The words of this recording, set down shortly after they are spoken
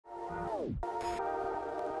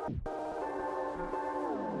Hey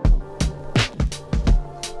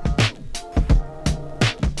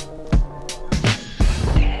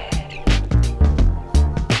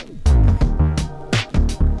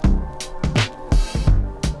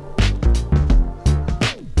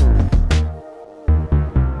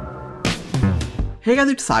guys,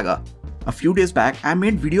 it's Saga. A few days back, I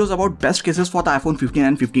made videos about best cases for the iPhone 15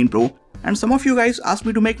 and 15 Pro, and some of you guys asked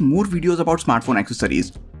me to make more videos about smartphone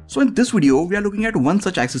accessories. So in this video, we are looking at one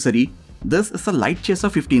such accessory. This is the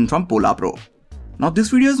LiteChaser 15 from PolarPro. Now this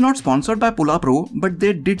video is not sponsored by PolarPro, but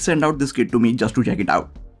they did send out this kit to me just to check it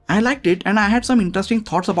out. I liked it and I had some interesting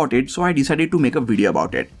thoughts about it, so I decided to make a video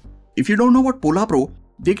about it. If you don't know about PolarPro,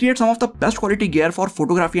 they create some of the best quality gear for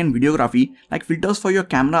photography and videography, like filters for your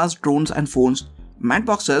cameras, drones and phones, matte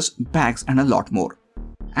boxes, bags and a lot more.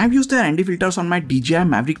 I've used their ND filters on my DJI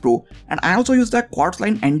Maverick Pro, and I also use their quartz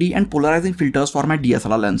line ND and polarizing filters for my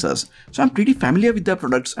DSLR lenses, so I'm pretty familiar with their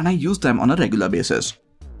products and I use them on a regular basis.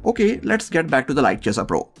 Okay, let's get back to the LiteChaser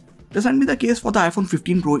Pro. They sent me the case for the iPhone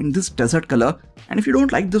 15 Pro in this desert color, and if you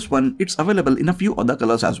don't like this one, it's available in a few other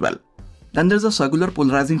colors as well. Then there's a circular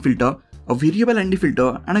polarizing filter, a variable ND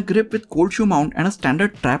filter and a grip with cold shoe mount and a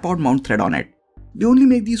standard tripod mount thread on it. They only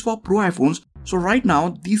make these for Pro iPhones, so right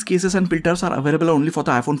now these cases and filters are available only for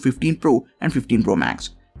the iPhone 15 Pro and 15 Pro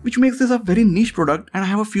Max, which makes this a very niche product, and I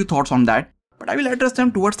have a few thoughts on that, but I will address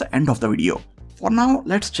them towards the end of the video. For now,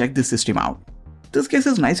 let's check this system out. This case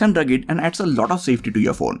is nice and rugged and adds a lot of safety to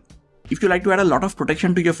your phone. If you like to add a lot of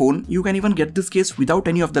protection to your phone, you can even get this case without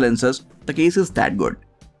any of the lenses. The case is that good.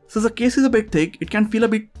 Since the case is a bit thick, it can feel a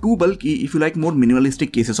bit too bulky if you like more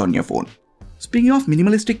minimalistic cases on your phone. Speaking of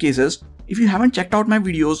minimalistic cases, if you haven't checked out my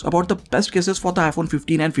videos about the best cases for the iPhone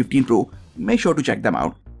 15 and 15 Pro, make sure to check them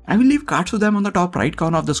out. I will leave cards to them on the top right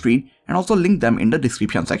corner of the screen and also link them in the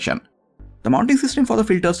description section. The mounting system for the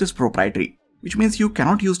filters is proprietary, which means you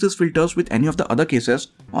cannot use these filters with any of the other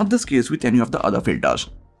cases, or this case with any of the other filters.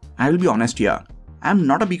 I will be honest here, I am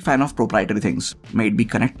not a big fan of proprietary things, may it be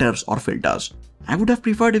connectors or filters. I would have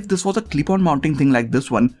preferred if this was a clip-on mounting thing like this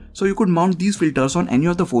one, so you could mount these filters on any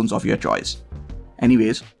of the phones of your choice.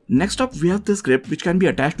 Anyways, next up we have this grip which can be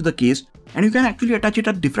attached to the case, and you can actually attach it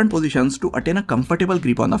at different positions to attain a comfortable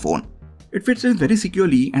grip on the phone. It fits in very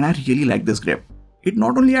securely and I really like this grip. It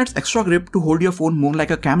not only adds extra grip to hold your phone more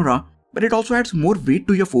like a camera, but it also adds more weight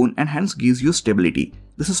to your phone and hence gives you stability.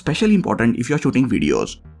 This is especially important if you are shooting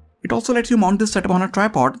videos. It also lets you mount this setup on a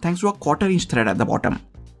tripod thanks to a 1/4 inch thread at the bottom.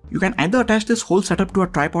 You can either attach this whole setup to a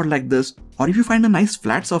tripod like this, or if you find a nice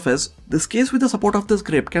flat surface, this case with the support of this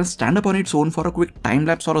grip can stand up on its own for a quick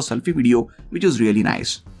time-lapse or a selfie video, which is really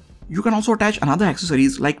nice. You can also attach another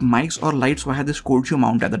accessories like mics or lights via this cold shoe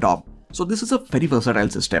mount at the top, so this is a very versatile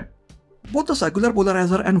system. Both the circular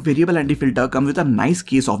polarizer and variable ND filter come with a nice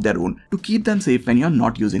case of their own to keep them safe when you are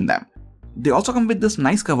not using them. They also come with this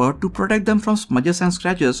nice cover to protect them from smudges and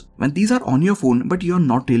scratches when these are on your phone but you are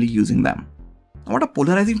not really using them. Now what a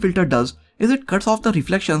polarizing filter does is it cuts off the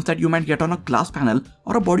reflections that you might get on a glass panel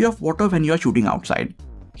or a body of water when you are shooting outside.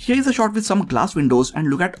 Here is a shot with some glass windows and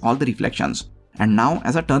look at all the reflections. And now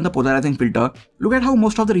as I turn the polarizing filter, look at how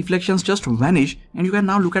most of the reflections just vanish and you can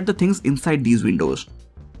now look at the things inside these windows.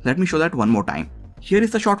 Let me show that one more time. Here is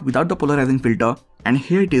the shot without the polarizing filter and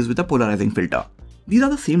here it is with the polarizing filter. These are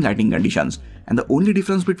the same lighting conditions and the only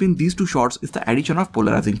difference between these two shots is the addition of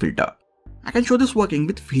polarizing filter. I can show this working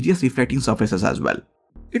with various reflecting surfaces as well.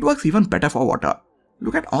 It works even better for water.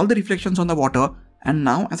 Look at all the reflections on the water, and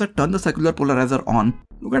now as I turn the circular polarizer on,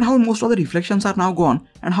 look at how most of the reflections are now gone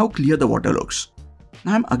and how clear the water looks.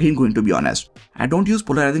 Now I'm again going to be honest, I don't use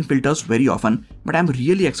polarizing filters very often, but I'm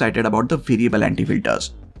really excited about the variable ND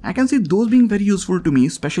filters. I can see those being very useful to me,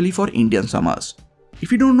 especially for Indian summers.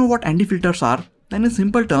 If you don't know what ND filters are, then in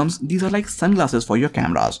simple terms, these are like sunglasses for your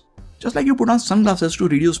cameras. Just like you put on sunglasses to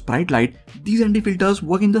reduce bright light, these ND filters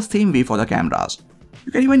work in the same way for the cameras.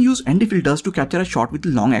 You can even use ND filters to capture a shot with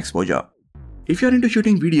long exposure. If you are into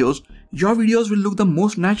shooting videos, your videos will look the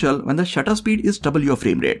most natural when the shutter speed is double your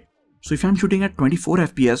frame rate. So if I am shooting at 24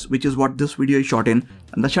 FPS, which is what this video is shot in,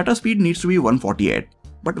 then the shutter speed needs to be 148.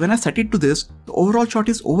 But when I set it to this, the overall shot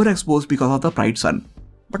is overexposed because of the bright sun.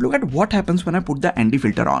 But look at what happens when I put the ND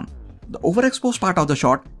filter on. The overexposed part of the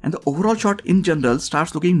shot and the overall shot in general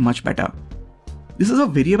starts looking much better. This is a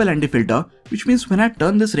variable ND filter, which means when I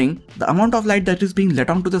turn this ring, the amount of light that is being let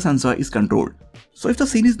onto the sensor is controlled. So if the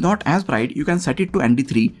scene is not as bright, you can set it to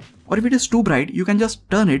ND3, or if it is too bright, you can just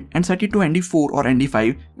turn it and set it to ND4 or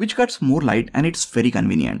ND5, which cuts more light and it's very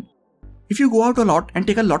convenient. If you go out a lot and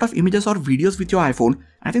take a lot of images or videos with your iPhone,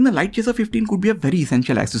 I think the LiteChaser 15 could be a very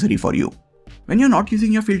essential accessory for you. When you're not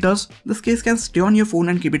using your filters, this case can stay on your phone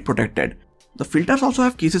and keep it protected. The filters also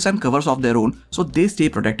have cases and covers of their own, so they stay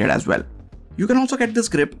protected as well. You can also get this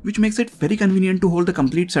grip, which makes it very convenient to hold the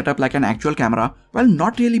complete setup like an actual camera while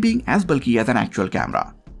not really being as bulky as an actual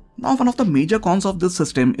camera. Now, one of the major cons of this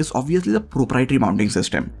system is obviously the proprietary mounting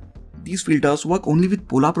system. These filters work only with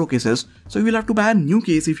PolarPro cases, so you will have to buy a new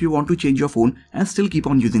case if you want to change your phone and still keep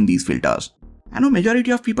on using these filters. I know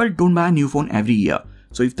majority of people don't buy a new phone every year,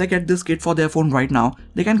 so if they get this kit for their phone right now,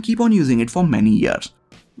 they can keep on using it for many years.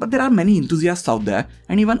 But there are many enthusiasts out there,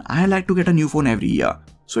 and even I like to get a new phone every year,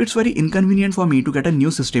 so it's very inconvenient for me to get a new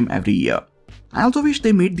system every year. I also wish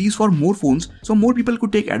they made these for more phones so more people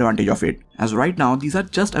could take advantage of it, as right now these are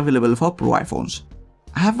just available for Pro iPhones.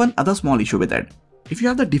 I have one other small issue with it. If you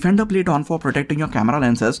have the Defender plate on for protecting your camera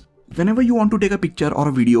lenses, whenever you want to take a picture or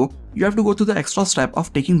a video, you have to go through the extra step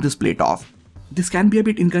of taking this plate off. This can be a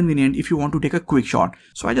bit inconvenient if you want to take a quick shot,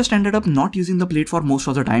 so I just ended up not using the plate for most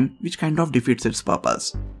of the time, which kind of defeats its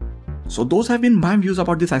purpose. So those have been my views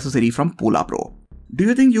about this accessory from PolarPro. Do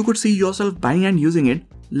you think you could see yourself buying and using it?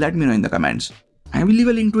 Let me know in the comments. I will leave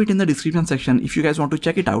a link to it in the description section if you guys want to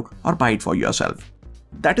check it out or buy it for yourself.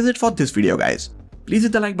 That is it for this video, guys. Please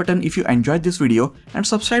hit the like button if you enjoyed this video and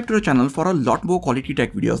subscribe to the channel for a lot more quality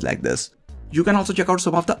tech videos like this. You can also check out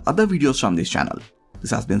some of the other videos from this channel.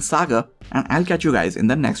 This has been Sagar, and I'll catch you guys in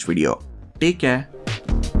the next video. Take care.